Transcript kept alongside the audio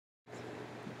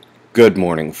Good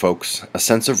morning, folks. A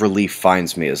sense of relief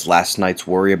finds me as last night's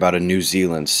worry about a New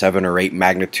Zealand 7 or 8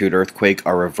 magnitude earthquake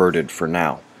are averted for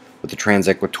now. With the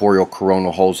transequatorial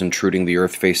coronal holes intruding the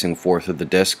Earth facing forth of the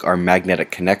disk, our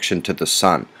magnetic connection to the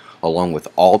Sun, along with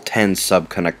all 10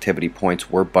 subconnectivity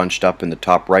points, were bunched up in the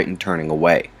top right and turning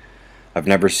away. I've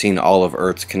never seen all of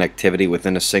Earth's connectivity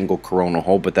within a single coronal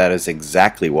hole, but that is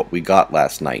exactly what we got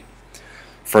last night.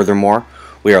 Furthermore,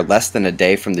 we are less than a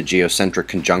day from the geocentric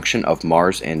conjunction of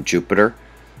Mars and Jupiter.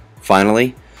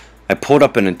 Finally, I pulled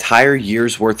up an entire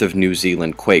year's worth of New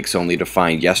Zealand quakes only to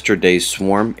find yesterday's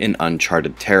swarm in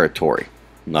uncharted territory.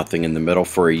 Nothing in the middle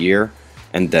for a year,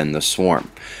 and then the swarm.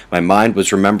 My mind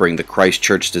was remembering the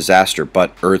Christchurch disaster,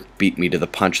 but Earth beat me to the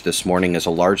punch this morning as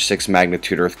a large 6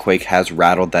 magnitude earthquake has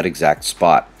rattled that exact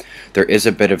spot. There is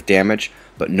a bit of damage,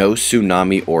 but no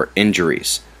tsunami or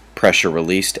injuries. Pressure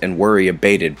released and worry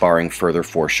abated barring further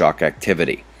foreshock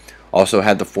activity. Also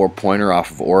had the 4-pointer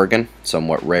off of Oregon,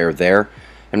 somewhat rare there,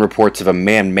 and reports of a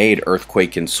man-made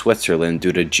earthquake in Switzerland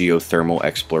due to geothermal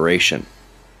exploration.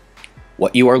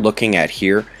 What you are looking at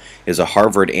here is a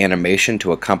Harvard animation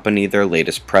to accompany their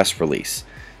latest press release.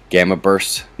 Gamma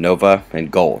bursts, nova, and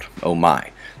gold. Oh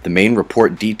my. The main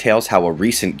report details how a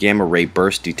recent gamma-ray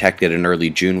burst detected in early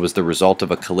June was the result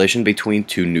of a collision between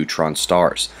 2 neutron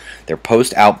stars. Their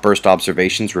post-outburst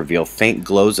observations reveal faint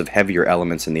glows of heavier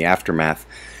elements in the aftermath,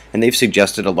 and they've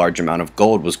suggested a large amount of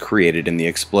gold was created in the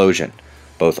explosion.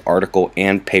 Both article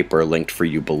and paper linked for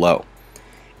you below.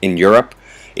 In Europe,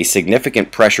 a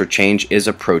significant pressure change is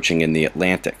approaching in the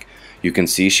Atlantic. You can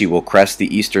see she will crest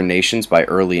the eastern nations by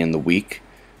early in the week.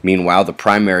 Meanwhile, the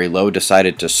primary low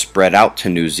decided to spread out to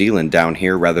New Zealand down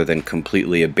here rather than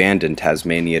completely abandon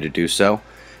Tasmania to do so.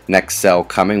 Next cell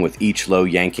coming with each low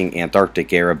yanking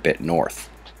Antarctic air a bit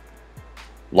north.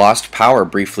 Lost power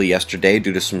briefly yesterday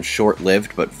due to some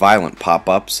short-lived but violent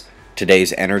pop-ups.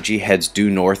 Today's energy heads due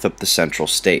north up the central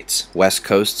states. West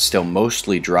coast still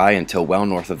mostly dry until well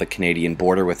north of the Canadian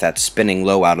border, with that spinning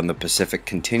low out in the Pacific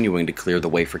continuing to clear the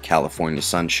way for California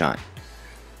sunshine.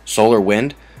 Solar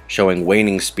wind showing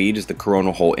waning speed as the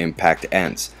coronal hole impact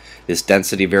ends. This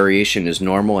density variation is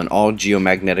normal and all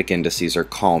geomagnetic indices are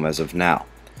calm as of now.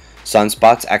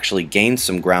 Sunspots actually gained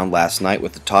some ground last night,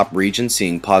 with the top region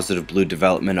seeing positive blue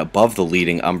development above the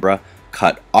leading umbra,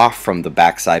 cut off from the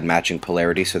backside matching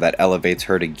polarity, so that elevates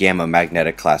her to gamma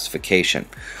magnetic classification,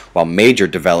 while major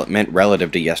development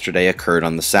relative to yesterday occurred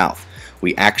on the south.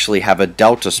 We actually have a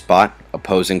delta spot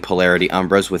opposing polarity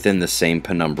umbras within the same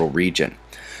penumbral region.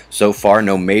 So far,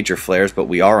 no major flares, but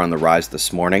we are on the rise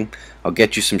this morning. I'll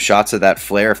get you some shots of that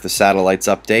flare if the satellites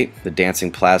update, the dancing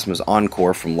plasma's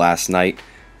encore from last night,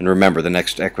 and remember, the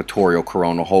next equatorial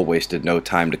coronal hole wasted no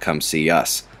time to come see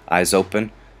us. Eyes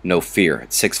open, no fear,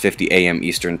 at 6:50 a.m.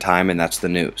 Eastern Time, and that's the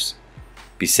news.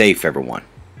 Be safe, everyone.